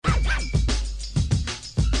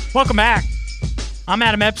Welcome back. I'm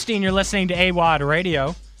Adam Epstein. You're listening to AWadd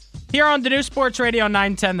Radio. Here on the new Sports Radio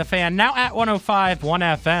 910 The Fan, now at 105.1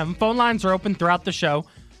 FM. Phone lines are open throughout the show.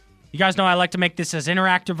 You guys know I like to make this as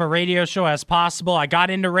interactive a radio show as possible. I got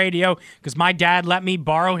into radio because my dad let me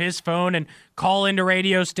borrow his phone and call into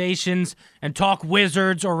radio stations and talk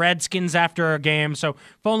Wizards or Redskins after a game. So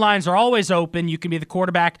phone lines are always open. You can be the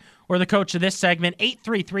quarterback or the coach of this segment,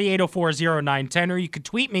 833-804-0910, or you could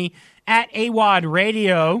tweet me at AWadd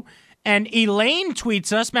Radio. And Elaine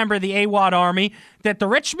tweets us, member of the AWadd Army, that the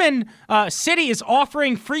Richmond city is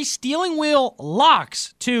offering free steering wheel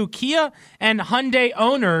locks to Kia and Hyundai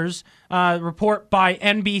owners. Report by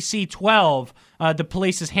NBC 12. The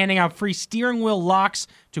police is handing out free steering wheel locks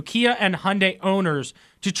to Kia and Hyundai owners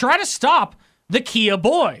to try to stop the Kia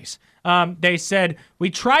boys. They said, we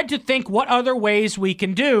tried to think what other ways we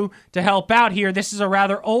can do to help out here. This is a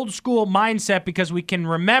rather old school mindset because we can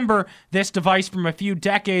remember this device from a few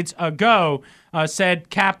decades ago, said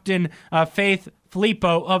Captain Faith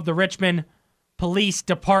Filippo of the Richmond Police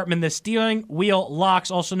Department. The steering wheel locks,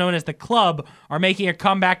 also known as the Club, are making a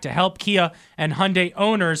comeback to help Kia and Hyundai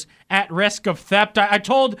owners at risk of theft. I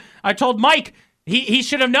told Mike, He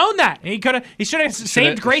should have known that. He should have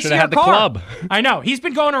saved Gracie her car. The Club. I know. He's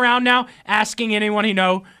been going around now asking anyone he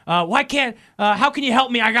know, how can you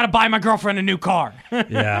help me? I got to buy my girlfriend a new car.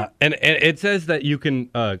 Yeah. And it says that you can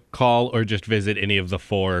call or just visit any of the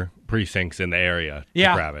 4 precincts in the area to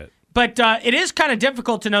grab it. But it is kind of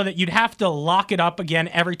difficult to know that you'd have to lock it up again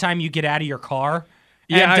every time you get out of your car.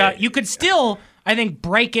 And you could still, I think,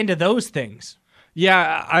 break into those things.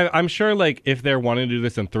 Yeah, I'm sure, like, if they're wanting to do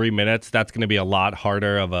this in 3 minutes, that's going to be a lot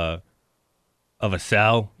harder of a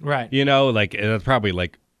sell. Right. You know, like, it's probably,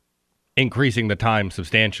 like, increasing the time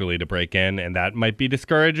substantially to break in, and that might be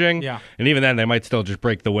discouraging. Yeah. And even then, they might still just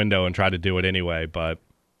break the window and try to do it anyway, but...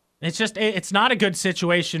 It's not a good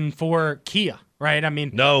situation for Kia, right? I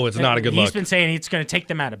mean... No, it's not a good look. He's been saying it's going to take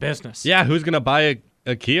them out of business. Yeah, who's going to buy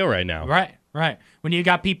a Kia right now? Right. When you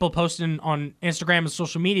got people posting on Instagram and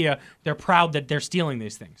social media, they're proud that they're stealing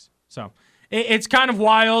these things. So it's kind of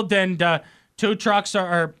wild, and tow trucks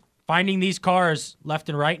are finding these cars left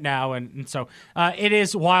and right now. And so it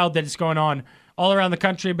is wild that it's going on all around the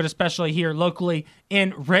country, but especially here locally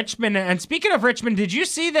in Richmond. And speaking of Richmond, did you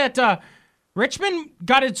see that Richmond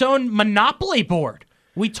got its own Monopoly board?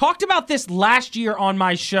 We talked about this last year on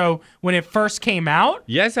my show when it first came out.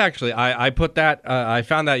 Yes, actually. I put that, I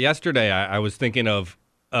found that yesterday. I was thinking of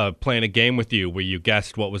playing a game with you where you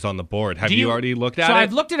guessed what was on the board. Have you already looked at it? So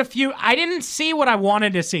I've looked at a few. I didn't see what I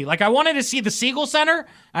wanted to see. Like, I wanted to see the Siegel Center.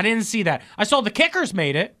 I didn't see that. I saw the Kickers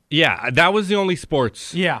made it. Yeah, that was the only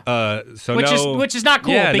sports. Yeah. Which is not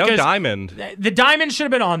cool. Yeah, because no diamond. The diamond should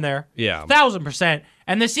have been on there. Yeah. 1,000%.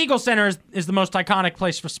 And the Siegel Center is the most iconic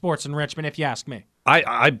place for sports in Richmond, if you ask me.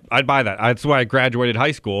 I'd buy that. That's why I graduated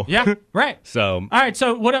high school. Yeah, right. So. All right,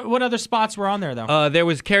 so what other spots were on there, though? There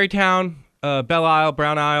was Carytown, Belle Isle,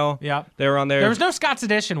 Brown Isle. Yeah. They were on there. There was no Scott's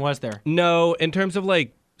Addition, was there? No, in terms of,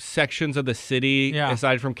 like, sections of the city,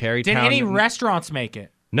 aside from Carytown. Did any restaurants make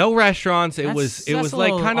it? No restaurants. It was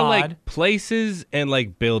like kind of odd. like places and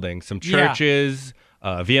like buildings, some churches,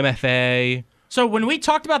 VMFA. So when we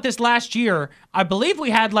talked about this last year, I believe we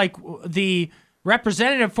had like the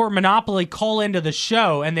representative for Monopoly call into the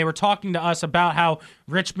show, and they were talking to us about how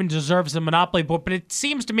Richmond deserves a Monopoly board. But it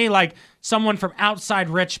seems to me like someone from outside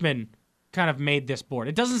Richmond kind of made this board.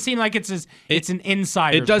 It doesn't seem like it's an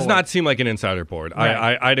insider board. It does not seem like an insider board.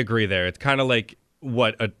 Right. I'd agree there. It's kind of like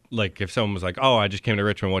like if someone was like, oh, I just came to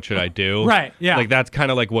Richmond, what should I do? Right, yeah. Like that's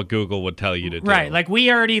kind of like what Google would tell you to do. Right, like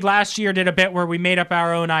we already last year did a bit where we made up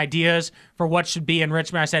our own ideas for what should be in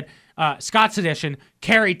Richmond. I said Scott's Addition,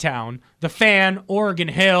 Carytown, the Fan, Oregon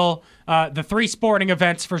Hill, the 3 sporting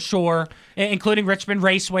events for sure, including Richmond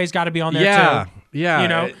Raceway's got to be on there too. Yeah, you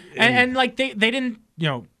know, and like they didn't, you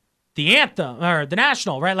know, the Anthem or the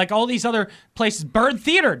National, right? Like all these other places. Bird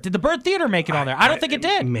Theater. Did the Bird Theater make it on there? I don't think it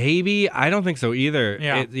did. Maybe. I don't think so either.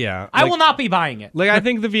 Yeah. I will not be buying it. Like I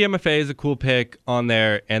think the VMFA is a cool pick on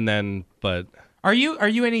there, and then but are you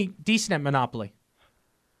any decent at Monopoly?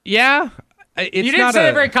 Yeah. You didn't say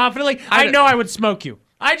it very confidently. I know I would smoke you.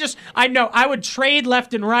 I know I would trade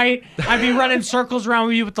left and right. I'd be running circles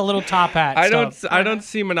around you with the little top hat. I don't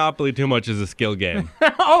see Monopoly too much as a skill game.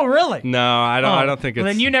 Oh, really? No, I don't think it's.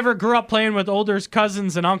 Well, then you never grew up playing with older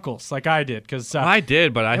cousins and uncles like I did, because I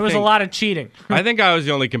did, but it was a lot of cheating. I think I was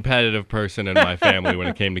the only competitive person in my family when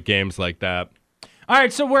it came to games like that. All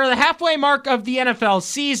right, so we're the halfway mark of the NFL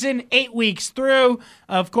season, 8 weeks through.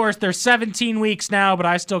 Of course, there's 17 weeks now, but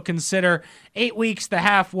I still consider 8 weeks the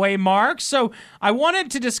halfway mark. So I wanted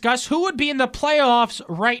to discuss who would be in the playoffs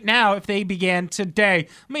right now if they began today.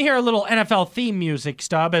 Let me hear a little NFL theme music,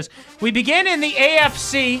 Stub. As we begin in the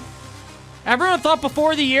AFC, everyone thought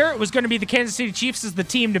before the year it was going to be the Kansas City Chiefs as the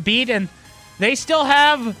team to beat, and they still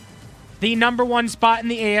have the number one spot in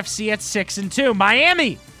the AFC at 6-2.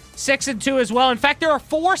 Miami, 6-2 as well. In fact, there are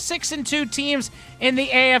 4 6-2 teams in the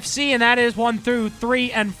AFC, and that is 1 through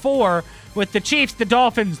 3 and 4, with the Chiefs, the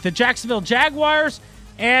Dolphins, the Jacksonville Jaguars,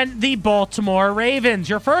 and the Baltimore Ravens.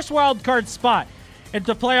 Your first wild card spot, if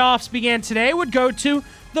the playoffs began today, would go to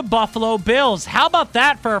the Buffalo Bills. How about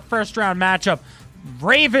that for a first-round matchup?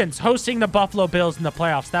 Ravens hosting the Buffalo Bills in the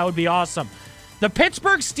playoffs. That would be awesome. The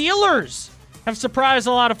Pittsburgh Steelers have surprised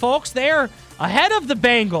a lot of folks. They are ahead of the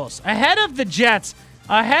Bengals, ahead of the Jets,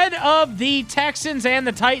 ahead of the Texans and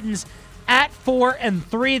the Titans at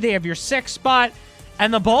 4-3. They have your 6th spot.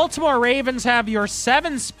 And the Baltimore Ravens have your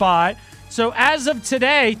 7th spot. So as of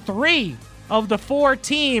today, 3 of the 4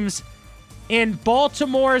 teams in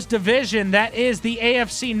Baltimore's division, that is the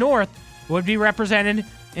AFC North, would be represented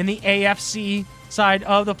in the AFC side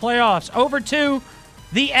of the playoffs. Over to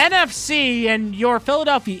the NFC, and your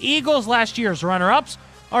Philadelphia Eagles, last year's runner-ups,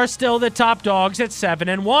 are still the top dogs at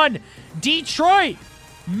 7-1. Detroit,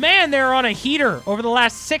 man, they're on a heater over the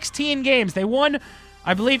last 16 games. They won,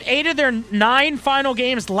 I believe, 8 of their 9 final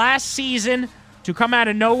games last season to come out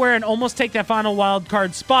of nowhere and almost take that final wild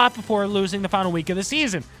card spot before losing the final week of the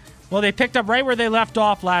season. Well, they picked up right where they left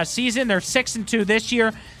off last season. They're 6-2 this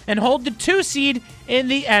year and hold the 2 seed in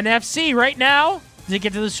the NFC. Right now, to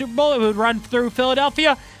get to the Super Bowl, it would run through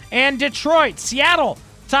Philadelphia and Detroit. Seattle,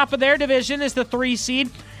 top of their division, is the 3 seed.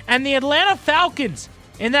 And the Atlanta Falcons,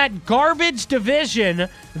 in that garbage division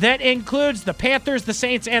that includes the Panthers, the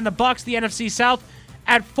Saints, and the Bucs, the NFC South,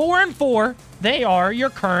 at 4-4, they are your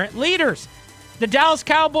current leaders. The Dallas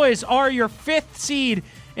Cowboys are your 5th seed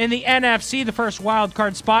in the NFC, the first wild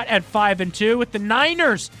card spot at 5-2, with the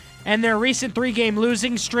Niners and their recent 3-game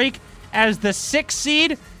losing streak as the 6th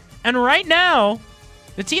seed. And right now,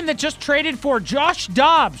 the team that just traded for Josh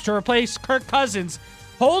Dobbs to replace Kirk Cousins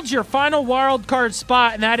holds your final wild card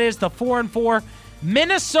spot, and that is the 4-4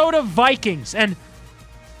 Minnesota Vikings. And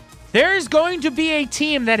there is going to be a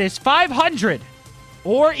team that is 500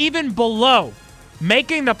 or even below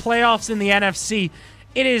making the playoffs in the NFC.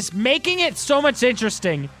 It is making it so much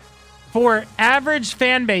interesting for average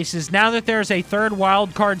fan bases now that there's a third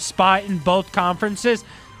wild card spot in both conferences,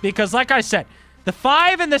 because like I said, the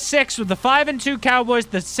 5 and the 6 with the 5-2 Cowboys,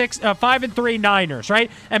 the 5-3 Niners,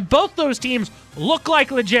 right? And both those teams look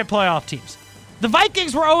like legit playoff teams. The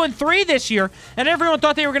Vikings were 0-3 this year, and everyone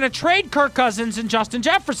thought they were going to trade Kirk Cousins and Justin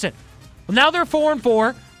Jefferson. Well, now they're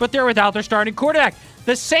 4-4, but they're without their starting quarterback.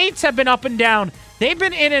 The Saints have been up and down. They've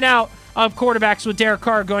been in and out of quarterbacks, with Derek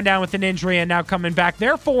Carr going down with an injury and now coming back.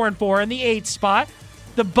 They're 4-4 in the 8th spot.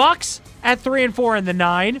 The Bucs at 3-4 in the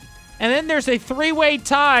 9. And then there's a 3-way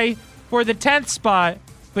tie for the 10th spot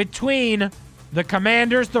between the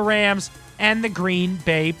Commanders, the Rams, and the Green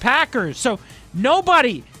Bay Packers. So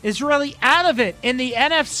nobody is really out of it in the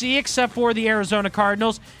NFC except for the Arizona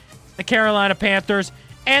Cardinals, the Carolina Panthers,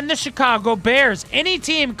 and the Chicago Bears. Any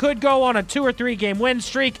team could go on a 2 or 3 game win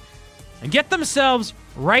streak and get themselves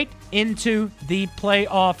right into the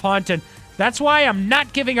playoff hunt. And that's why I'm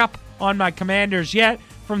not giving up on my Commanders yet.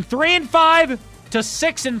 From 3-5 to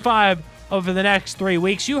 6-5 over the next 3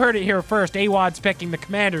 weeks. You heard it here first. AWadd's picking the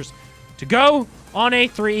Commanders to go on a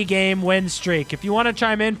 3-game win streak. If you want to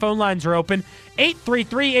chime in, phone lines are open.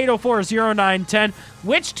 833-804-0910.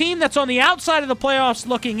 Which team that's on the outside of the playoffs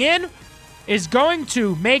looking in is going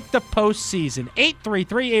to make the postseason?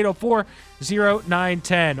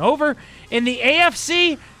 833-804-0910. Over in the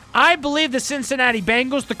AFC, I believe the Cincinnati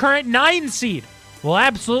Bengals, the current 9 seed, will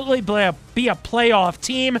absolutely be a playoff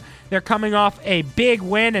team. They're coming off a big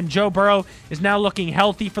win, and Joe Burrow is now looking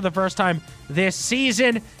healthy for the first time this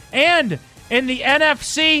season. And in the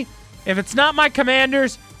NFC, if it's not my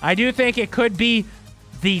Commanders, I do think it could be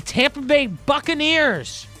the Tampa Bay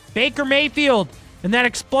Buccaneers. Baker Mayfield and that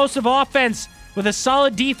explosive offense with a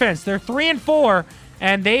solid defense. They're 3-4,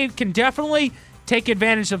 and they can definitely take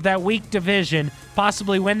advantage of that weak division,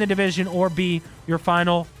 possibly win the division or be your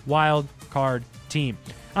final wild card team.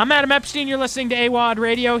 I'm Adam Epstein. You're listening to AWadd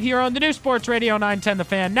Radio here on the new Sports Radio 910 The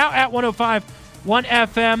Fan, now at 105.1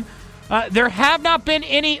 FM. There have not been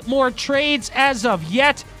any more trades as of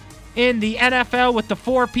yet in the NFL with the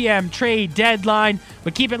 4 p.m. trade deadline,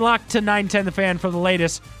 but keep it locked to 910 The Fan for the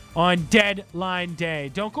latest on deadline day.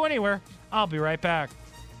 Don't go anywhere. I'll be right back.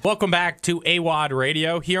 Welcome back to AWadd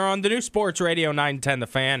Radio here on the new Sports Radio 910 The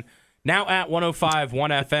Fan. Now at 105.1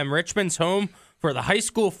 FM, Richmond's home for the high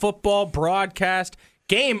school football broadcast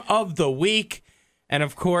game of the week. And,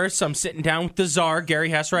 of course, I'm sitting down with the czar, Gary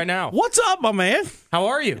Hess, right now. What's up, my man? How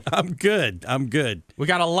are you? I'm good. We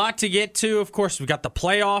got a lot to get to. Of course, we got the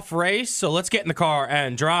playoff race, so let's get in the car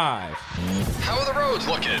and drive. How are the roads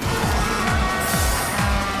looking?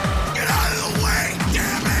 Get out of the way,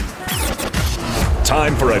 damn it!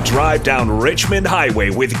 Time for a drive down Richmond Highway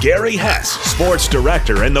with Gary Hess, sports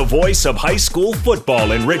director and the voice of high school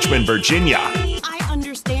football in Richmond, Virginia. I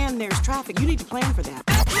understand there's traffic. You need to plan for that.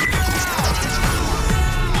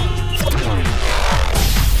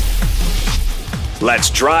 Let's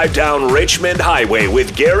drive down Richmond Highway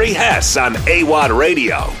with Gary Hess on AWadd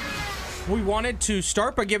Radio. We wanted to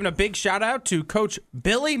start by giving a big shout out to Coach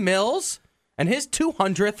Billy Mills and his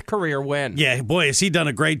 200th career win. Yeah, boy, has he done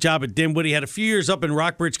a great job at Dinwiddie. Had a few years up in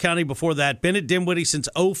Rockbridge County before that. Been at Dinwiddie since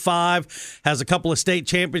 2005. Has a couple of state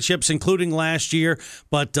championships, including last year.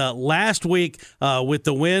 But last week, with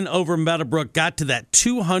the win over Meadowbrook, got to that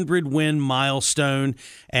 200-win milestone.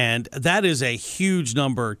 And that is a huge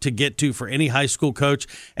number to get to for any high school coach.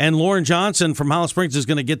 And Lauren Johnson from Holland Springs is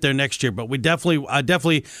going to get there next year. But I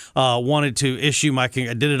definitely wanted to issue I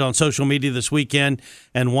did it on social media this weekend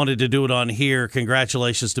and wanted to do it on here.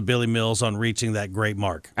 Congratulations to Billy Mills on reaching that great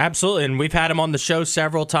mark. Absolutely, and we've had him on the show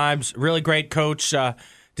several times. Really great coach to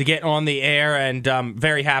get on the air, and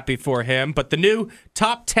very happy for him. But the new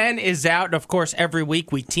Top 10 is out, and of course, every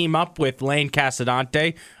week we team up with Lane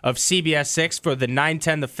Casadante of CBS 6 for the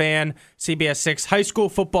 910 The Fan CBS 6 High School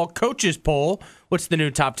Football Coaches Poll. What's the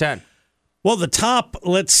new Top 10? Well, the top,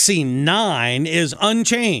 9 is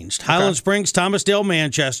unchanged. Okay. Highland Springs, Thomasdale,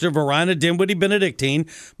 Manchester, Varina, Dinwiddie, Benedictine,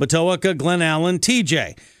 Matoaka, Glen Allen,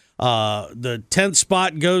 TJ. The 10th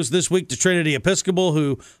spot goes this week to Trinity Episcopal,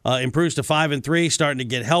 who improves to 5-3, starting to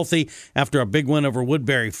get healthy after a big win over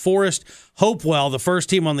Woodbury Forest. Hopewell, the first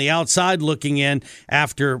team on the outside looking in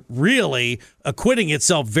after really acquitting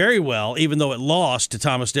itself very well, even though it lost to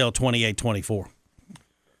Thomasdale 28-24.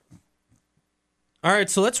 All right,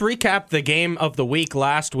 so let's recap the game of the week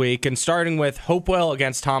last week, and starting with Hopewell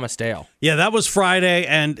against Thomasdale. Yeah, that was Friday,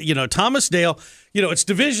 and, Thomasdale, it's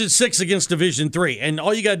Division 6 against Division 3, and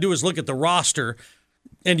all you got to do is look at the roster,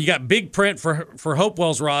 and you got big print for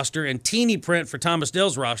Hopewell's roster and teeny print for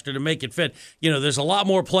Thomasdale's roster to make it fit. There's a lot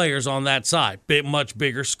more players on that side, much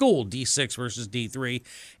bigger school, D6 versus D3,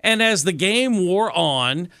 and as the game wore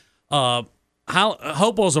on,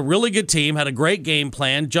 Hopewell's a really good team, had a great game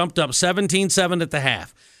plan, jumped up 17-7 at the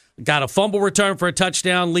half. Got a fumble return for a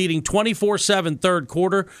touchdown, leading 24-7 third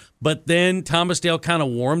quarter, but then Thomasdale kind of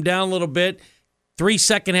wore them down a little bit. 3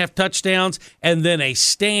 second-half touchdowns, and then a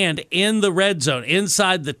stand in the red zone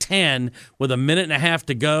inside the 10 with a minute and a half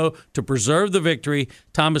to go to preserve the victory.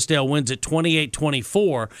 Thomasdale wins at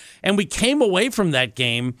 28-24, and we came away from that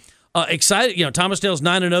game excited. Thomasdale's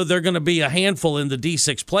 9-0. They're going to be a handful in the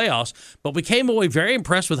D6 playoffs, but we came away very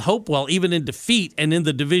impressed with Hopewell, even in defeat and in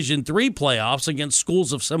the Division 3 playoffs against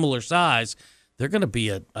schools of similar size. They're going to be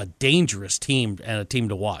a dangerous team and a team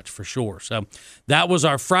to watch for sure. So that was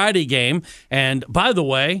our Friday game. And by the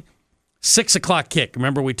way, 6 o'clock kick.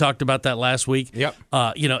 Remember we talked about that last week? Yep.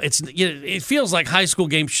 It feels like high school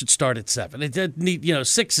games should start at 7. It didn't need,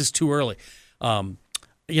 6 is too early.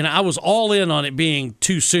 I was all in on it being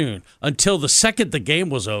too soon until the second the game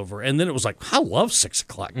was over. And then it was like, I love 6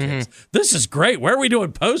 o'clock kicks. Mm-hmm. This is great. Where are we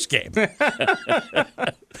doing post game?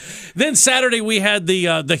 Then Saturday we had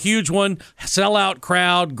the huge one, sellout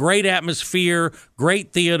crowd, great atmosphere,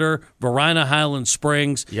 great theater, Varina Highland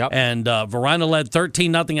Springs. Yep. And Varina led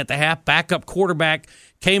 13-0 at the half. Backup quarterback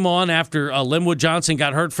came on after Linwood Johnson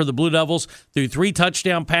got hurt for the Blue Devils, threw 3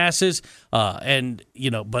 touchdown passes.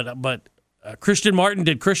 Christian Martin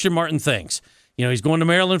did Christian Martin things. He's going to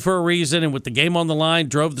Maryland for a reason, and with the game on the line,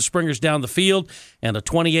 drove the Springers down the field, and a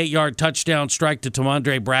 28-yard touchdown strike to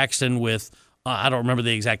Tamondre Braxton with, I don't remember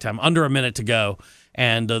the exact time, under a minute to go,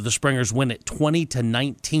 and the Springers win it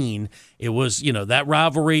 20-19. It was, that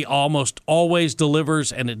rivalry almost always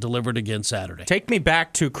delivers, and it delivered again Saturday. Take me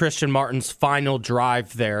back to Christian Martin's final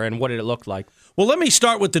drive there, and what did it look like? Well, let me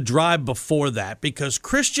start with the drive before that, because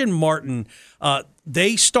Christian Martin,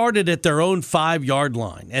 they started at their own 5-yard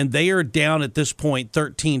line, and they are down at this point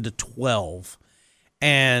 13-12.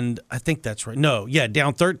 And I think that's right. No, yeah,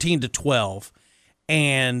 down 13-12.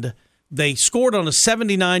 And they scored on a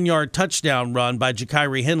 79-yard touchdown run by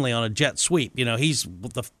Jakiri Henley on a jet sweep. He's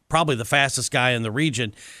probably the fastest guy in the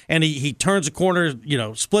region. And he turns a corner,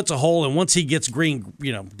 splits a hole, and once he gets green,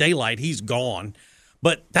 daylight, he's gone.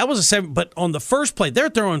 But that was a 7. But on the first play, they're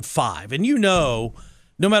at their own 5. And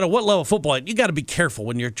no matter what level of football, you got to be careful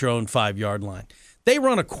when you're at your own 5-yard line. They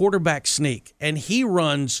run a quarterback sneak, and he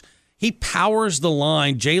powers the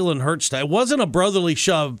line, Jalen Hurts. It wasn't a brotherly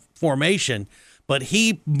shove formation, but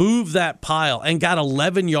he moved that pile and got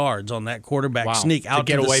 11 yards on that quarterback sneak out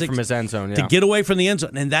to get away from his end zone. Yeah. To get away from the end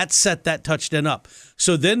zone, and that set that touchdown up.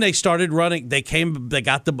 So then they started running. They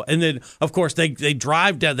got the, and then of course they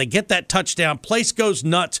drive down. They get that touchdown. Place goes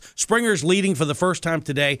nuts. Springer's leading for the first time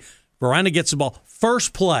today. Verina gets the ball.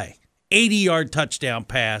 First play, 80-yard touchdown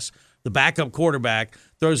pass. The backup quarterback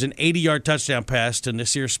throws an 80-yard touchdown pass to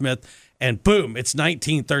Nasir Smith, and boom, it's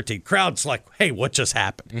 19-13. Crowd's like, hey, what just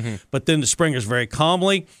happened? Mm-hmm. But then the Springers very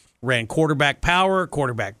calmly ran quarterback power,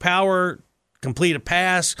 complete a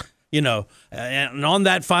pass, and on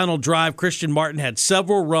that final drive, Christian Martin had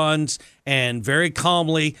several runs and very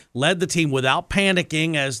calmly led the team without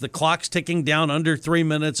panicking as the clock's ticking down under 3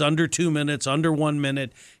 minutes, under 2 minutes, under 1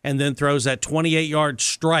 minute, and then throws that 28-yard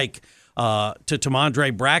strike to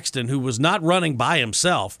Tamondre Braxton, who was not running by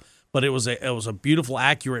himself, but it was a beautiful,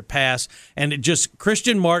 accurate pass, and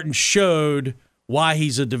Christian Martin showed why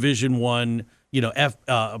he's a Division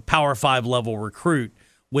I, Power 5 level recruit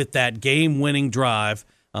with that game-winning drive,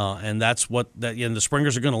 and that's the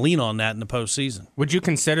Springers are going to lean on that in the postseason. Would you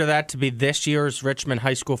consider that to be this year's Richmond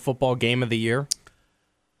High School football game of the year?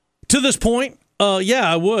 To this point, yeah,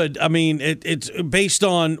 I would. I mean, it's based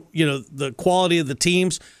on the quality of the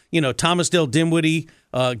teams. Thomasdale Dinwiddie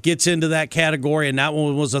gets into that category, and that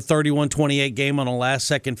one was a 31-28 game on a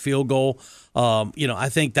last-second field goal. I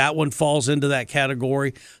think that one falls into that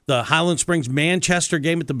category. The Highland Springs Manchester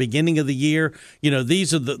game at the beginning of the year,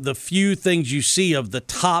 these are the few things you see of the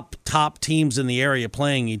top teams in the area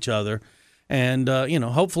playing each other. And,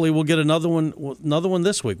 hopefully we'll get another one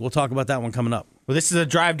this week. We'll talk about that one coming up. Well, this is a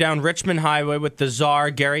drive down Richmond Highway with the czar,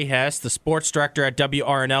 Gary Hess, the sports director at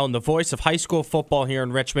WRNL and the voice of high school football here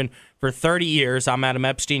in Richmond for 30 years. I'm Adam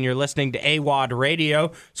Epstein. You're listening to AWadd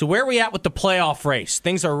Radio. So where are we at with the playoff race?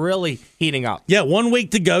 Things are really heating up. Yeah, 1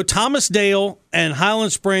 week to go. Thomasdale and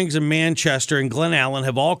Highland Springs and Manchester and Glen Allen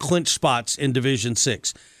have all clinched spots in Division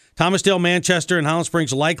 6. Thomasdale, Manchester, and Highland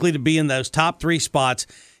Springs likely to be in those top 3 spots.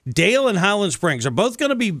 Dale and Highland Springs are both going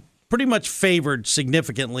to be pretty much favored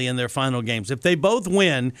significantly in their final games. If they both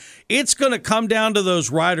win, it's going to come down to those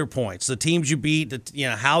rider points, the teams you beat,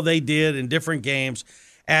 how they did in different games.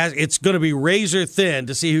 As it's going to be razor thin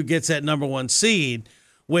to see who gets that number 1 seed,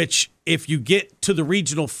 which if you get to the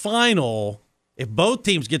regional final, if both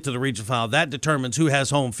teams get to the regional final, that determines who has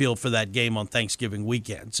home field for that game on Thanksgiving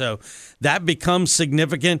weekend. So that becomes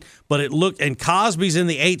significant, and Cosby's in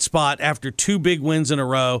the 8th spot after 2 big wins in a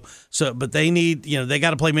row. So, but they need, they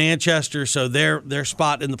got to play Manchester, so their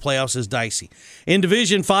spot in the playoffs is dicey. In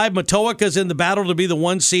Division 5, Matoaka's in the battle to be the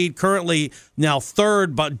 1 seed, currently now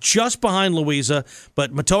 3rd, but just behind Louisa.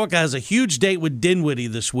 But Matoaka has a huge date with Dinwiddie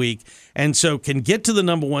this week, and so can get to the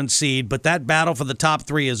number 1 seed, but that battle for the top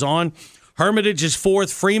 3 is on. Hermitage is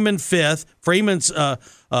 4th, Freeman 5th. Freeman's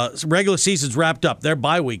regular season's wrapped up. Their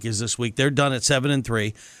bye week is this week. They're done at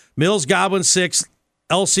 7-3. Mills Godwin 6th,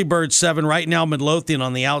 LC Bird 7. Right now, Midlothian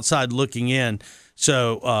on the outside looking in.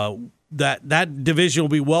 So that division will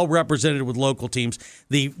be well represented with local teams.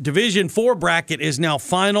 The Division 4 bracket is now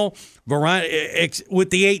final with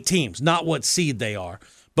the 8 teams, not what seed they are.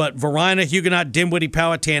 But Verina, Huguenot, Dinwiddie,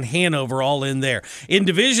 Powhatan, Hanover all in there. In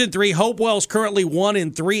Division 3, Hopewell's currently 1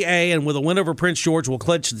 in 3A, and with a win over Prince George will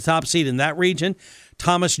clinch the top seed in that region.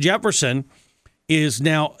 Thomas Jefferson is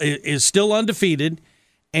still undefeated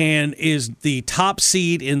and is the top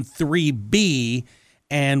seed in 3B,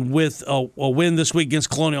 and with a win this week against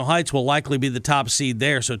Colonial Heights will likely be the top seed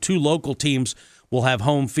there. So 2 local teams will have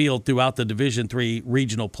home field throughout the Division III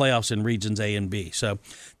regional playoffs in Regions A and B. So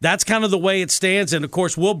that's kind of the way it stands. And, of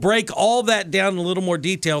course, we'll break all that down in a little more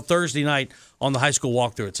detail Thursday night on the high school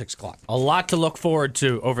walkthrough at 6 o'clock. A lot to look forward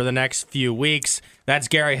to over the next few weeks. That's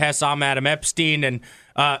Gary Hess. I'm Adam Epstein. And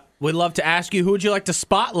we'd love to ask you, who would you like to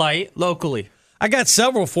spotlight locally? I got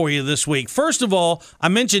several for you this week. First of all, I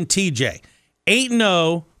mentioned TJ.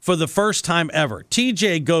 8-0 for the first time ever.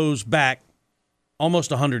 TJ goes back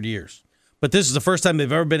almost 100 years. But this is the first time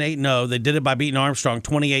they've ever been 8-0. They did it by beating Armstrong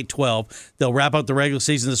 28-12. They'll wrap up the regular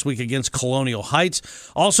season this week against Colonial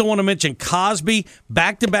Heights. Also want to mention Cosby,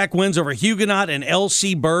 back-to-back wins over Huguenot and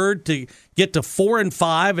LC Bird to get to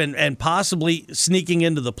 4-5 and possibly sneaking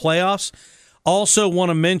into the playoffs. Also want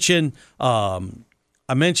to mention,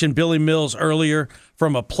 I mentioned Billy Mills earlier.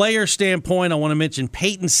 From a player standpoint, I want to mention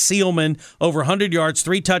Peyton Seelman, over 100 yards,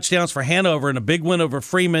 3 touchdowns for Hanover, and a big win over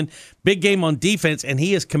Freeman. Big game on defense, and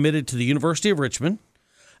he is committed to the University of Richmond.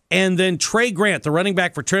 And then Trey Grant, the running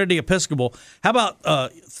back for Trinity Episcopal, how about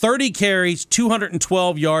 30 carries,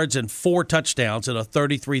 212 yards, and 4 touchdowns in a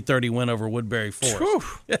 33-30 win over Woodbury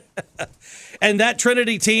Forest. And that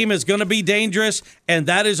Trinity team is going to be dangerous, and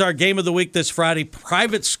that is our game of the week this Friday.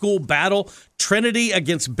 Private school battle, Trinity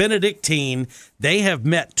against Benedictine. They have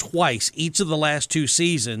met twice each of the last 2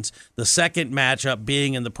 seasons, the second matchup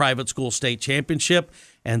being in the private school state championship,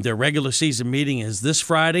 and their regular season meeting is this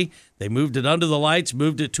Friday. They moved it under the lights,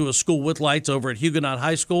 moved it to a school with lights over at Huguenot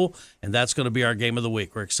High School, and that's going to be our game of the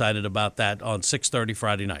week. We're excited about that on 6:30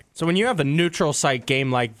 Friday night. So when you have a neutral site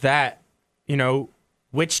game like that,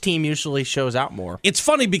 which team usually shows out more? It's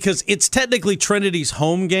funny because it's technically Trinity's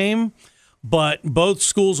home game, but both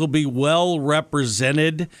schools will be well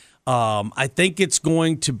represented. I think there's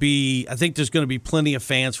going to be plenty of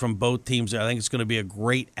fans from both teams. I think it's going to be a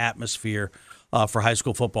great atmosphere for high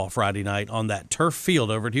school football Friday night on that turf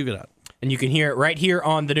field over at Huguenot. And you can hear it right here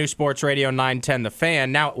on the new Sports Radio 910 The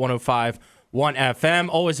Fan, now at 105.1 FM,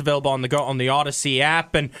 always available on the go on the Odyssey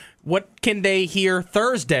app. And what can they hear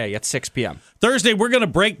Thursday at 6 p.m.? Thursday, we're going to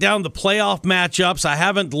break down the playoff matchups. I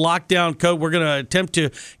haven't locked down Coach. We're going to attempt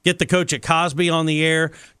to get the coach at Cosby on the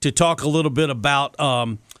air to talk a little bit about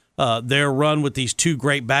their run with these 2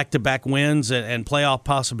 great back-to-back wins and playoff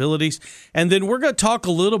possibilities. And then we're going to talk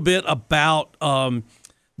a little bit about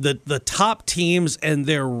the top teams and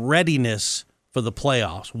their readiness for the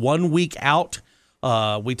playoffs. 1 week out.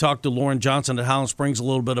 We talked to Lauren Johnson at Highland Springs a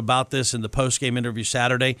little bit about this in the post-game interview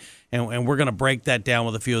Saturday, and we're going to break that down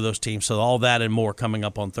with a few of those teams. So all that and more coming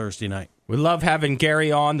up on Thursday night. We love having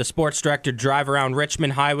Gary on, the sports director, drive around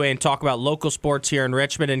Richmond Highway and talk about local sports here in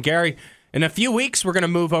Richmond. And Gary, in a few weeks, we're going to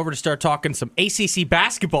move over to start talking some ACC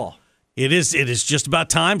basketball. It is just about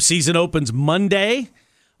time. Season opens Monday.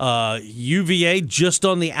 UVA just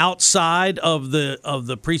on the outside of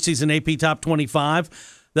the preseason AP Top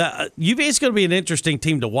 25. UVA is going to be an interesting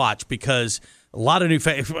team to watch because there's a lot of new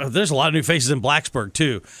faces in Blacksburg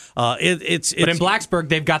too. But in Blacksburg,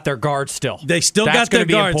 they've got their guards still. They still got their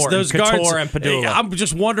guards. Important. Those Couture guards. And Padula. I'm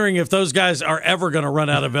just wondering if those guys are ever going to run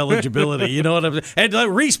out of eligibility. You know what I'm saying?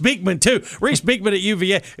 And Reese Beekman too. Reese Beekman at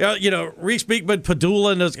UVA. Reese Beekman,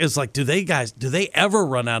 Padula, and it's like, do they ever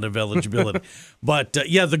run out of eligibility? But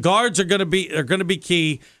the guards are going to be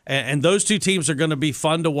key, and those 2 teams are going to be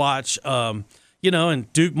fun to watch.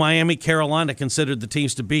 And Duke, Miami, Carolina considered the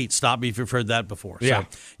teams to beat. Stop me if you've heard that before. Yeah.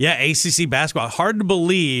 So, ACC basketball. Hard to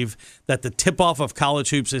believe that the tip-off of college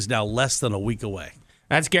hoops is now less than a week away.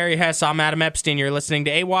 That's Gary Hess. I'm Adam Epstein. You're listening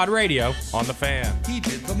to AWadd Radio on The Fan. He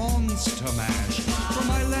did the monster mash from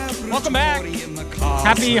my laboratory. Welcome back. In the car.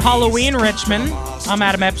 Happy Halloween, Richmond. I'm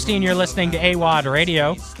Adam Epstein. You're listening to AWadd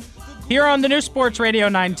Radio. Here on the new Sports Radio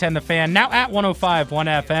 910 The Fan, now at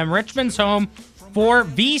 105.1 FM, Richmond's home for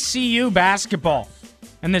VCU basketball.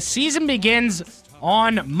 And the season begins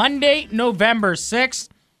on Monday, November 6th.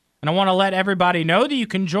 And I want to let everybody know that you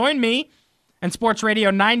can join me and Sports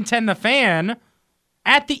Radio 910 The Fan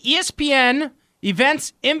at the ESPN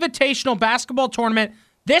Events Invitational Basketball Tournament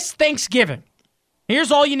this Thanksgiving.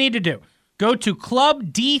 Here's all you need to do. Go to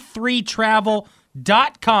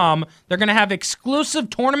clubd3travel.com. They're going to have exclusive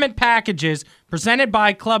tournament packages presented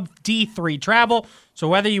by Club D3 Travel. So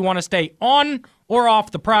whether you want to stay on or off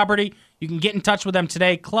the property, you can get in touch with them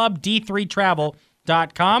today,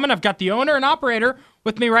 clubd3travel.com. And I've got the owner and operator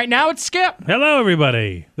with me right now. It's Skip. Hello,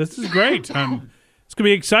 everybody. This is great. It's going to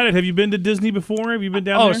be excited. Have you been to Disney before? Have you been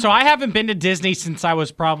down there? Oh, so I haven't been to Disney since I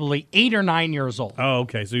was probably 8 or 9 years old. Oh,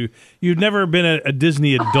 okay. So you've never been a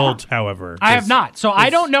Disney adult, however. I have not. So I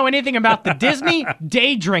don't know anything about the Disney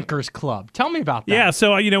Day Drinkers Club. Tell me about that. Yeah,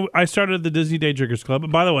 so I started the Disney Day Drinkers Club.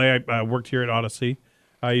 And by the way, I worked here at Odyssey.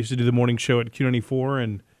 I used to do the morning show at Q94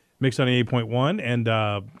 and Mix 98.1 and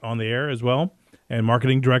on the air as well, and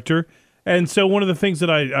marketing director. And so one of the things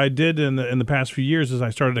that I did in the past few years is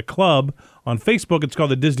I started a club on Facebook. It's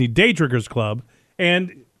called the Disney Day Drinkers Club.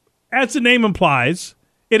 And as the name implies,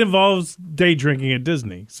 it involves day drinking at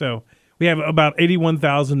Disney. So we have about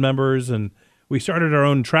 81,000 members, and we started our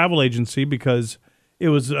own travel agency because it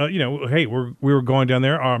was, hey, we were going down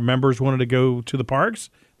there. Our members wanted to go to the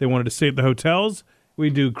parks. They wanted to stay at the hotels. We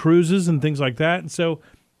do cruises and things like that. And so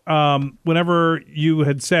whenever you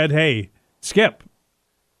had said, hey, Skip,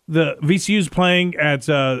 the VCU's playing at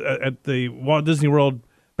the Walt Disney World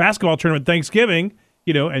basketball tournament Thanksgiving,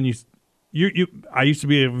 and I used to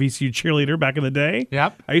be a VCU cheerleader back in the day.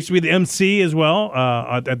 Yep. I used to be the MC as well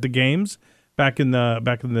at the games back in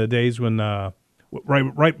the days when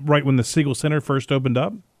right when the Siegel Center first opened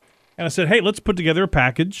up. And I said, hey, let's put together a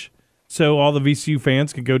package so all the VCU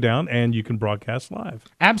fans can go down and you can broadcast live.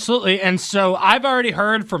 Absolutely. And so I've already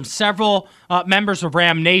heard from several members of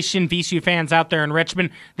Ram Nation, VCU fans out there in Richmond,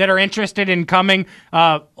 that are interested in coming.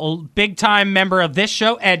 A big-time member of this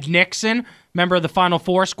show, Ed Nixon, member of the Final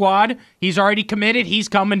Four squad. He's already committed. He's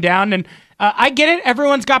coming down. And I get it.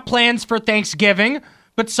 Everyone's got plans for Thanksgiving.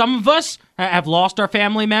 But some of us have lost our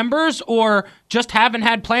family members or just haven't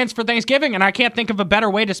had plans for Thanksgiving, and I can't think of a better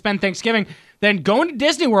way to spend Thanksgiving than going to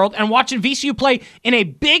Disney World and watching VCU play in a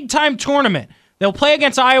big-time tournament. They'll play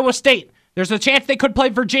against Iowa State. There's a chance they could play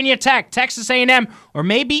Virginia Tech, Texas A&M, or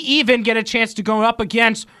maybe even get a chance to go up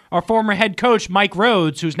against our former head coach, Mike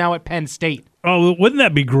Rhodes, who's now at Penn State. Oh, wouldn't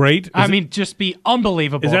that be great? Just be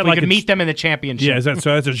unbelievable if we could meet them in the championship. Yeah,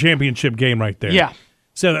 so that's a championship game right there. Yeah.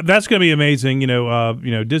 So that's going to be amazing.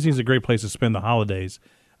 Disney's a great place to spend the holidays.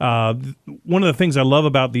 One of the things I love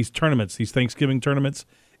about these tournaments, these Thanksgiving tournaments,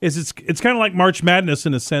 is it's kind of like March Madness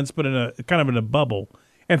in a sense, but in a bubble.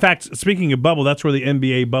 In fact, speaking of bubble, that's where the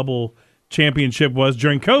NBA bubble championship was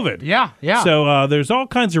during COVID. Yeah. So there's all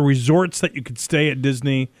kinds of resorts that you could stay at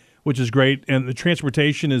Disney, which is great, and the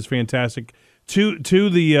transportation is fantastic to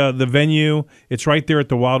the venue. It's right there at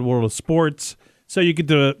the Wild World of Sports. So you get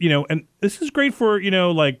to, and this is great for,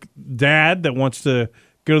 like dad that wants to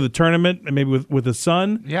go to the tournament and maybe with his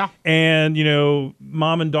son. Yeah. And,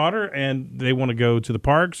 mom and daughter, and they want to go to the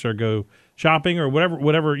parks or go shopping or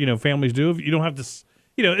whatever, families do. You don't have to,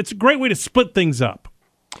 it's a great way to split things up.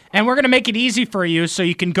 And we're going to make it easy for you, so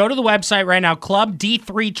you can go to the website right now,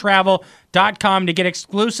 clubd3travel.com, to get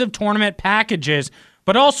exclusive tournament packages.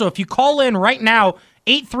 But also, if you call in right now,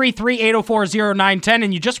 833-804-0910,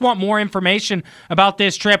 and you just want more information about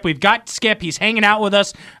this trip, we've got Skip. He's hanging out with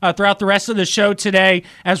us throughout the rest of the show today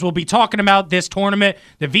as we'll be talking about this tournament.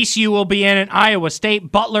 The VCU will be in it, Iowa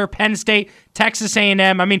State, Butler, Penn State, Texas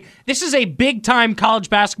A&M. I mean, this is a big-time college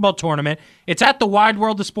basketball tournament. It's at the Wide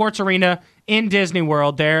World of Sports Arena in Disney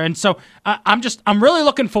World there, and so I'm really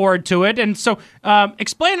looking forward to it. And so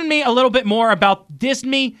explain to me a little bit more about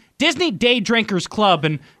Disney Day Drinkers Club.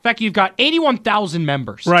 And in fact, you've got 81,000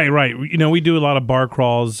 members. Right. We do a lot of bar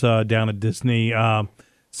crawls down at Disney.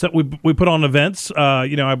 So we put on events.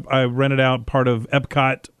 I rented out part of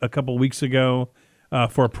Epcot a couple weeks ago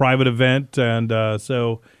for a private event, and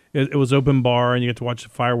so it was open bar, and you get to watch the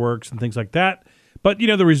fireworks and things like that. But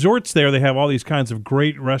the resorts there, they have all these kinds of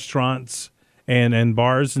great restaurants and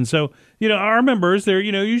bars, and so our members, they're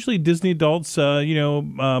usually Disney adults,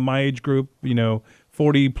 my age group,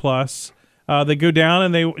 40 plus. They go down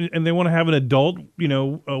and they want to have an adult,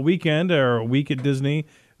 a weekend or a week at Disney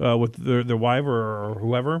with their wife or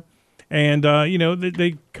whoever, and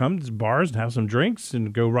they come to bars and have some drinks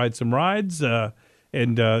and go ride some rides,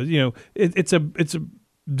 it's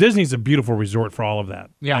Disney's a beautiful resort for all of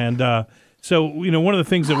that. Yeah, and so one of the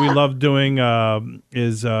things that we love doing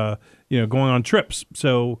is going on trips.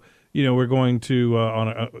 So we're going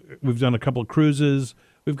to we've done a couple of cruises.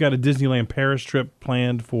 We've got a Disneyland Paris trip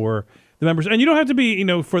planned for the members, and you don't have to be,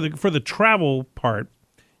 for the travel part,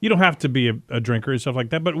 you don't have to be a drinker and stuff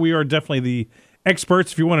like that. But we are definitely the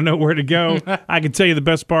experts. If you want to know where to go, I can tell you the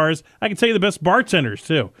best bars. I can tell you the best bartenders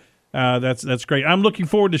too. That's great. I'm looking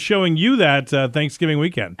forward to showing you that Thanksgiving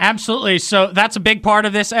weekend. Absolutely. So that's a big part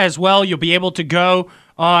of this as well. You'll be able to go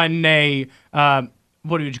on a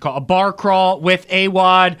what would you call a bar crawl with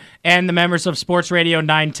AWadd and the members of Sports Radio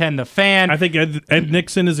 910 The Fan. I think Ed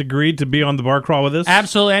Nixon has agreed to be on the bar crawl with us.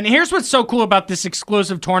 Absolutely. And here's what's so cool about this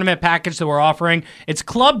exclusive tournament package that we're offering. It's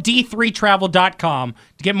clubd3travel.com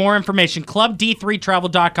to get more information.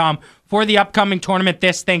 Clubd3travel.com for the upcoming tournament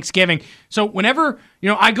this Thanksgiving. So whenever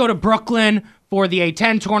I go to Brooklyn for the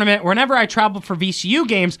A10 tournament, whenever I travel for VCU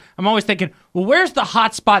games, I'm always thinking, well, where's the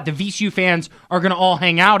hot spot the VCU fans are going to all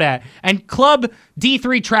hang out at? And Club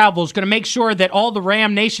D3 Travel is going to make sure that all the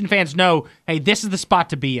Ram Nation fans know, hey, this is the spot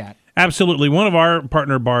to be at. Absolutely. One of our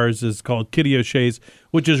partner bars is called Kitty O'Shea's,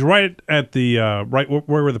 which is right at the right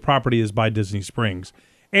where the property is by Disney Springs.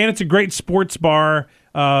 And it's a great sports bar.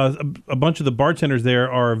 A bunch of the bartenders there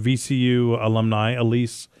are VCU alumni.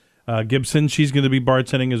 Elise Gibson, she's going to be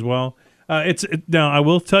bartending as well. Now, I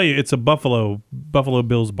will tell you, it's a Buffalo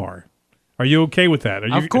Bills bar. Are you okay with that?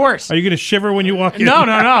 Of course. Are you going to shiver when you walk in?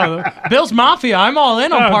 No. Bills Mafia. I'm all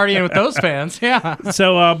in on partying with those fans. Yeah.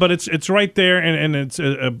 So, but it's right there, and it's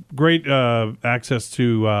a great access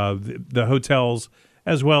to the hotels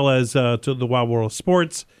as well as to the Wild World of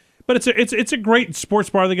Sports. But it's a great sports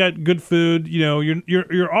bar. They got good food.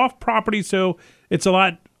 You're off property, so it's a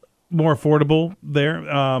lot more affordable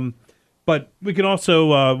there. But we can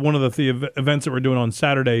also, one of the events that we're doing on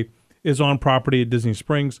Saturday is on property at Disney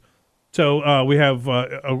Springs. So we have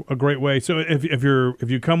a great way. So if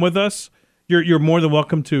you come with us, you're more than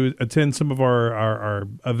welcome to attend some of our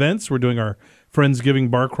events. We're doing our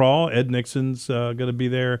Friendsgiving bar crawl. Ed Nixon's going to be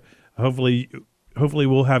there. Hopefully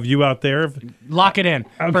we'll have you out there. Lock it in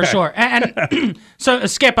for sure. And so,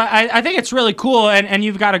 Skip, I think it's really cool, and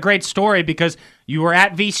you've got a great story because you were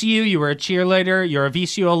at VCU, you were a cheerleader, you're a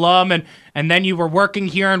VCU alum, and then you were working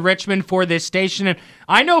here in Richmond for this station. And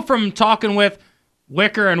I know from talking with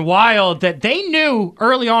Wicker and Wild that they knew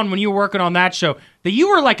early on when you were working on that show that you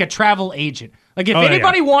were like a travel agent. Like if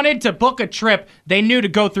anybody wanted to book a trip, they knew to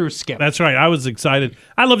go through Skip. That's right. I was excited.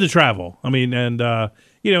 I love to travel. I mean, and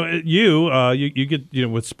you get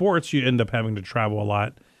with sports, you end up having to travel a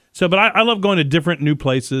lot. So, but I love going to different new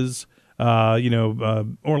places.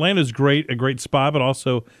 Orlando's a great spot, but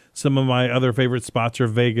also some of my other favorite spots are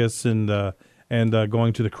Vegas and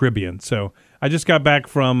going to the Caribbean. So I just got back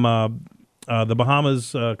from the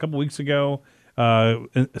Bahamas a couple weeks ago.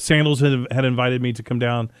 Sandals had invited me to come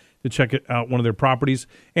down to check out one of their properties.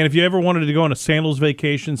 And if you ever wanted to go on a Sandals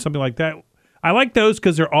vacation, something like that, I like those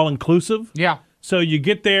because they're all inclusive. Yeah. So you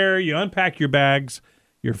get there, you unpack your bags,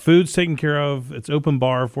 your food's taken care of, it's open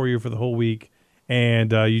bar for you for the whole week,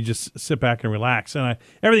 and you just sit back and relax. And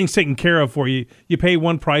everything's taken care of for you. You pay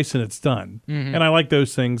one price and it's done. Mm-hmm. And I like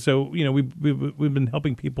those things. So we've been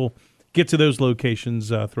helping people get to those locations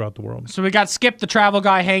throughout the world. So we got Skip, the travel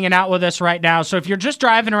guy, hanging out with us right now. So if you're just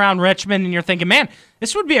driving around Richmond and you're thinking, man,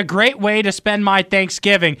 this would be a great way to spend my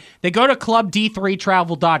Thanksgiving, they go to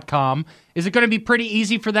clubd3travel.com. Is it going to be pretty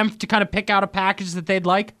easy for them to kind of pick out a package that they'd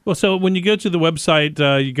like? Well, so when you go to the website,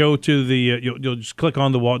 you go to the you'll just click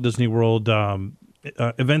on the Walt Disney World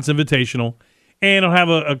Events Invitational, and it'll have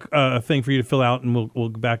a thing for you to fill out, and we'll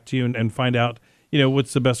get back to you and find out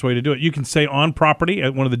what's the best way to do it. You can stay on property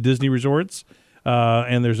at one of the Disney resorts,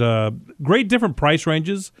 and there's great different price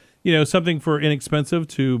ranges. Something for inexpensive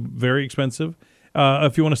to very expensive.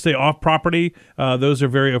 If you want to stay off property, those are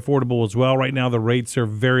very affordable as well. Right now, the rates are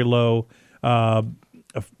very low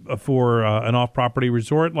for an off property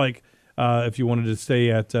resort. Like if you wanted to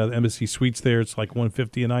stay at the Embassy Suites, there it's like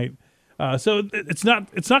 $150 a night. So it's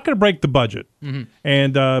not going to break the budget. Mm-hmm.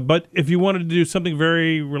 And but if you wanted to do something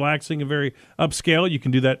very relaxing and very upscale, you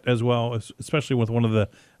can do that as well, especially with one of the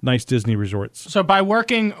nice Disney resorts. So by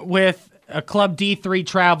working with a Club D3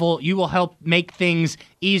 Travel, you will help make things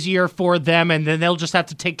easier for them, and then they'll just have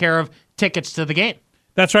to take care of tickets to the game.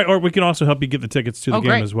 That's right, or we can also help you get the tickets to the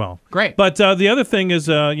game as well. Great. But the other thing is,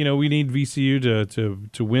 we need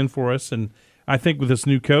VCU to win for us, and I think with this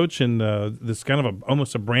new coach and this kind of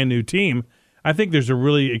almost a brand new team, I think there's a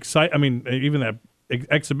really exciting. I mean, even that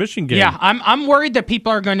exhibition game. Yeah, I'm worried that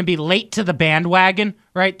people are going to be late to the bandwagon.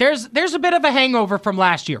 Right? There's a bit of a hangover from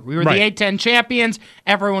last year. We were the A10 champions.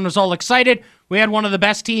 Everyone was all excited. We had one of the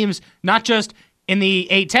best teams, not just in the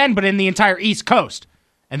A10, but in the entire East Coast.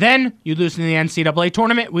 And then you lose in the NCAA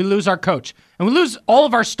tournament. We lose our coach, and we lose all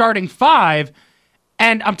of our starting five.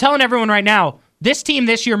 And I'm telling everyone right now, this team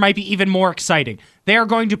this year might be even more exciting. They are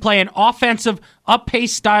going to play an offensive,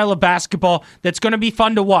 up-paced style of basketball that's going to be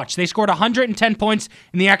fun to watch. They scored 110 points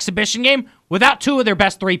in the exhibition game without two of their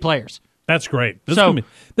best three players. That's great. This is going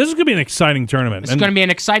to be an exciting tournament. It's going to be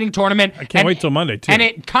an exciting tournament. I can't wait till Monday, too. And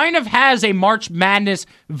it kind of has a March Madness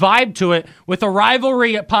vibe to it with a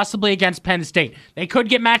rivalry possibly against Penn State. They could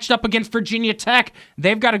get matched up against Virginia Tech.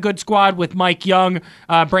 They've got a good squad with Mike Young,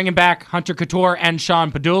 bringing back Hunter Couture and Sean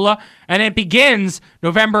Padula. And it begins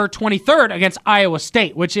November 23rd against Iowa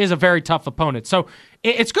State, which is a very tough opponent. So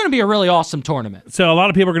it's going to be a really awesome tournament. So a lot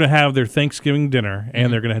of people are going to have their Thanksgiving dinner,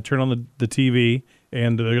 and they're going to turn on the TV,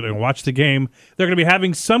 and they're going to watch the game. They're going to be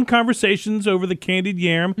having some conversations over the candied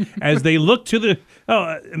yam as they look to the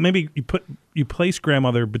maybe you place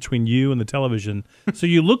grandmother between you and the television, so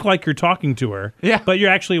you look like you're talking to her, but you're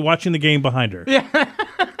actually watching the game behind her. Yeah.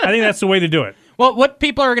 I think that's the way to do it. Well, what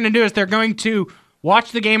people are going to do is they're going to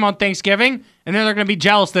watch the game on Thanksgiving, and then they're going to be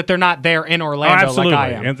jealous that they're not there in Orlando like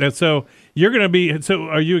I am. And so you're going to be. So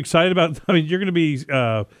are you excited about? I mean, you're going to be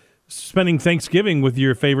spending Thanksgiving with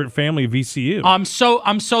your favorite family, VCU. I'm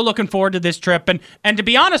so looking forward to this trip, and to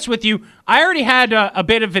be honest with you, I already had a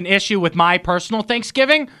bit of an issue with my personal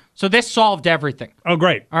Thanksgiving, so this solved everything. Oh,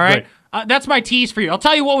 great! All right, that's my tease for you. I'll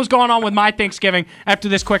tell you what was going on with my Thanksgiving after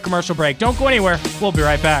this quick commercial break. Don't go anywhere. We'll be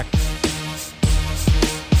right back.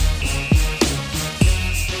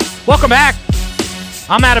 Welcome back.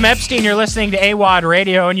 I'm Adam Epstein. You're listening to AWadd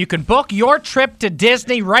Radio, and you can book your trip to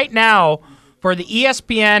Disney right now for the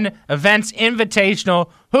ESPN Events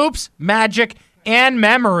Invitational, Hoops, Magic, and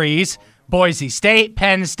Memories. Boise State,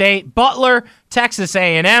 Penn State, Butler, Texas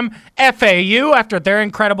A&M, FAU after their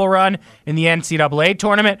incredible run in the NCAA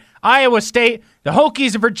tournament, Iowa State, the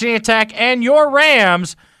Hokies of Virginia Tech, and your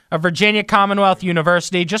Rams of Virginia Commonwealth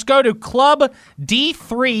University. Just go to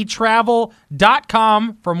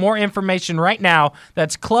clubd3travel.com for more information right now.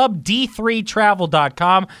 That's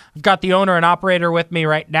clubd3travel.com. I've got the owner and operator with me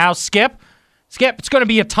right now, Skip. Skip, it's going to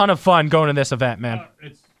be a ton of fun going to this event, man.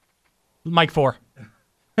 Mike 4.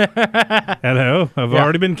 Hello. I've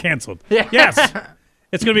already been canceled. Yes.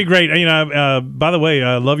 It's going to be great. By the way,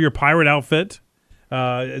 I love your pirate outfit.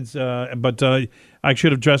 But I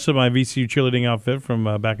should have dressed in my VCU cheerleading outfit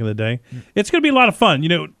from back in the day. It's going to be a lot of fun.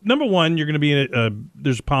 Number one, you're going to be in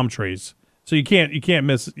there's palm trees, so you can't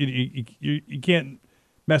miss you can't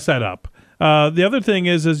mess that up. The other thing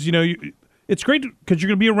is it's great because you're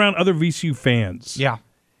going to be around other VCU fans. Yeah.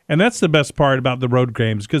 And that's the best part about the road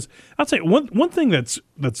games, because I'll tell you one thing that's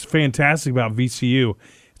fantastic about VCU.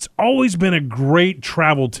 It's always been a great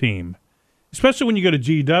travel team, especially when you go to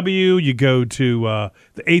GW, you go to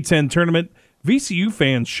the A10 tournament. VCU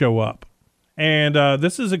fans show up, and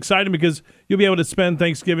this is exciting because you'll be able to spend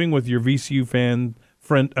Thanksgiving with your VCU fans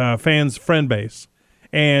friend base,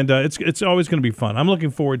 and it's always going to be fun. I'm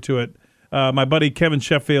looking forward to it. My buddy Kevin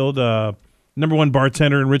Sheffield, number one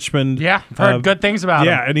bartender in Richmond. Yeah, I've heard good things about him.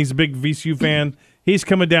 Yeah, and he's a big VCU fan. He's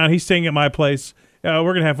coming down. He's staying at my place. We're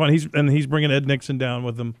going to have fun. He's bringing Ed Nixon down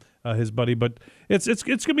with him, his buddy. But it's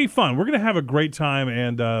going to be fun. We're going to have a great time.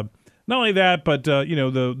 And not only that, but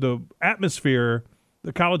the atmosphere,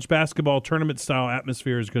 the college basketball tournament-style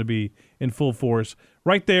atmosphere is going to be in full force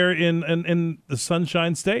right there in the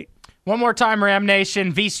Sunshine State. One more time, Ram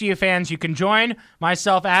Nation, VCU fans, you can join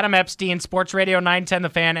myself, Adam Epstein, Sports Radio 910 The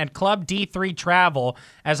Fan, and Club D3 Travel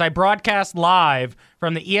as I broadcast live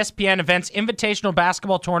from the ESPN Events Invitational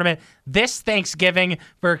Basketball Tournament this Thanksgiving.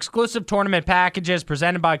 For exclusive tournament packages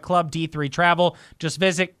presented by Club D3 Travel, just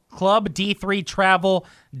visit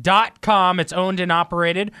clubd3travel.com. It's owned and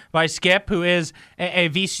operated by Skip, who is a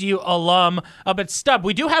VCU alum. But Stub,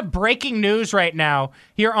 we do have breaking news right now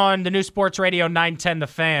here on the new Sports Radio 910 The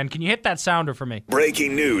Fan. Can you hit that sounder for me?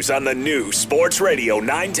 Breaking news on the new Sports Radio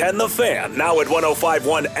 910 The Fan, now at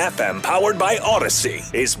 105.1 FM, powered by Odyssey,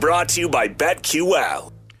 is brought to you by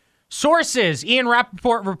BetQL. Sources, Ian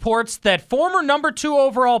Rappaport reports that former number 2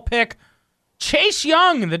 overall pick Chase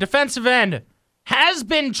Young, the defensive end, has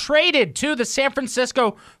been traded to the San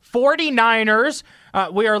Francisco 49ers.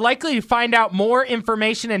 We are likely to find out more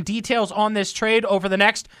information and details on this trade over the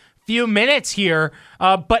next few minutes here,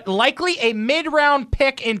 but likely a mid-round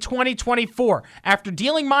pick in 2024. After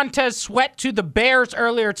dealing Montez Sweat to the Bears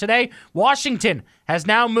earlier today, Washington has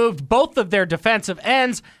now moved both of their defensive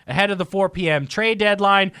ends ahead of the 4 p.m. trade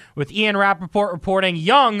deadline, with Ian Rappaport reporting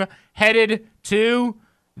Young headed to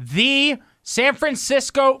the San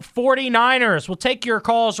Francisco 49ers. We'll take your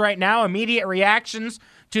calls right now, immediate reactions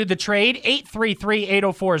to the trade,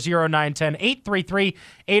 833-804-0910,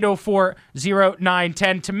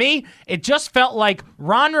 833-804-0910. To me, it just felt like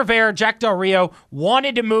Ron Rivera, Jack Del Rio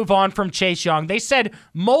wanted to move on from Chase Young. They said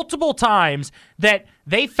multiple times that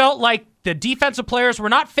they felt like the defensive players were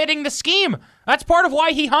not fitting the scheme. That's part of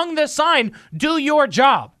why he hung this sign, do your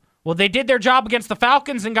job. Well, they did their job against the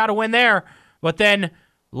Falcons and got a win there, but then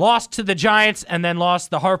lost to the Giants, and then lost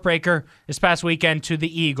the heartbreaker this past weekend to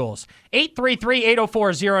the Eagles.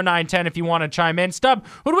 833-804-0910 if you want to chime in. Stub,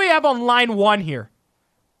 who do we have on line 1 here?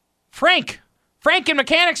 Frank. Frank in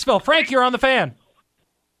Mechanicsville. Frank, you're on the Fan.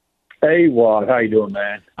 Hey, Wad. How you doing,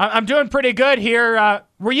 man? I'm doing pretty good here.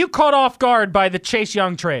 Were you caught off guard by the Chase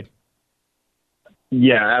Young trade?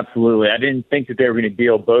 Yeah, absolutely. I didn't think that they were going to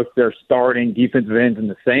deal both their starting defensive ends in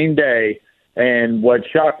the same day. And what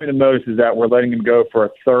shocked me the most is that we're letting him go for a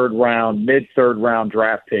mid-third round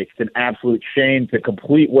draft pick. It's an absolute shame. It's a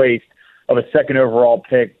complete waste of a second overall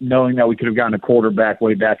pick, knowing that we could have gotten a quarterback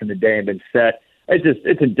way back in the day and been set.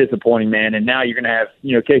 It's a disappointing, man. And now you're going to have,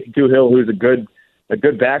 Casey Toohill, who's a good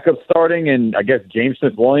backup starting, and I guess James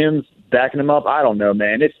Smith-Williams backing him up. I don't know,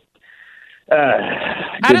 man. It's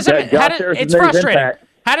frustrating.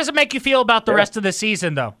 How does it make you feel about the rest of the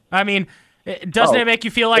season, though? I mean, doesn't it make you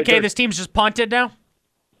feel like, hey, this team's just punted now?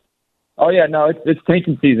 Oh yeah, no, it's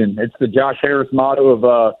tanking season. It's the Josh Harris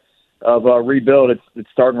motto of rebuild. It's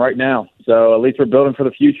starting right now. So at least we're building for the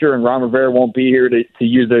future, and Ron Rivera won't be here to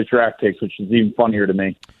use those draft picks, which is even funnier to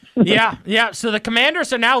me. Yeah. So the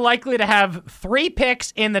Commanders are now likely to have 3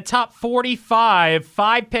 picks in the top 45,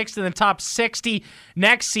 5 picks in the top 60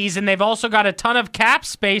 next season. They've also got a ton of cap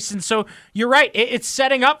space, and so you're right. It's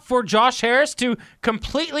setting up for Josh Harris to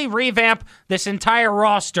completely revamp this entire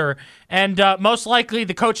roster, and most likely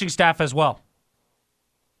the coaching staff as well.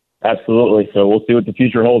 Absolutely. So we'll see what the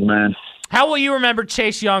future holds, man. How will you remember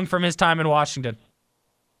Chase Young from his time in Washington?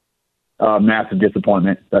 Massive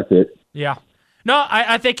disappointment. That's it. Yeah. No,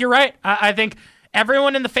 I think you're right. I think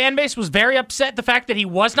everyone in the fan base was very upset the fact that he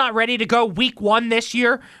was not ready to go week 1 this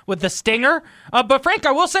year with the stinger. But Frank,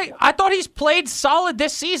 I will say, I thought he's played solid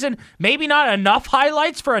this season. Maybe not enough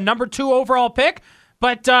highlights for a number 2 overall pick,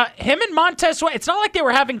 but him and Montez Sweat, it's not like they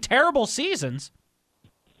were having terrible seasons.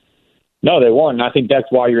 No, they weren't. And I think that's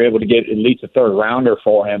why you're able to get at least a third rounder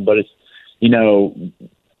for him. But it's,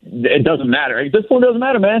 it doesn't matter. At this point, it doesn't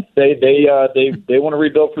matter, man. They want to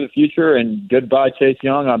rebuild for the future. And goodbye, Chase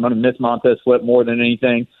Young. I'm going to miss Montez Sweat more than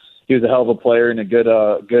anything. He was a hell of a player and a good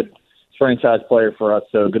franchise player for us.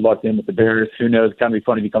 So good luck to him with the Bears. Who knows? It's going to be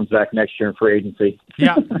fun if he comes back next year in free agency.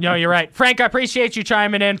 Yeah, no, you're right. Frank, I appreciate you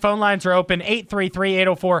chiming in. Phone lines are open,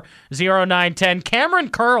 833-804-0910. Cameron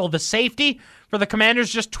Curl, the safety for the Commanders,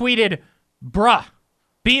 just tweeted, bruh,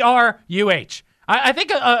 B-R-U-H. I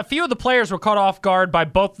think a few of the players were caught off guard by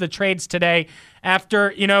both the trades today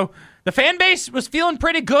after, the fan base was feeling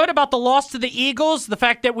pretty good about the loss to the Eagles, the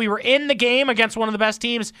fact that we were in the game against one of the best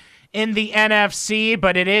teams in the NFC,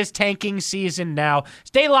 but it is tanking season now.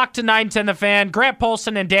 Stay locked to 910 The Fan. Grant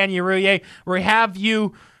Polson and Dan Uruye, we have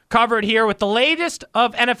you covered here with the latest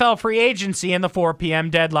of NFL free agency in the 4 p.m.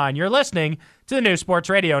 deadline. You're listening to the new Sports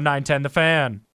Radio 910 The Fan.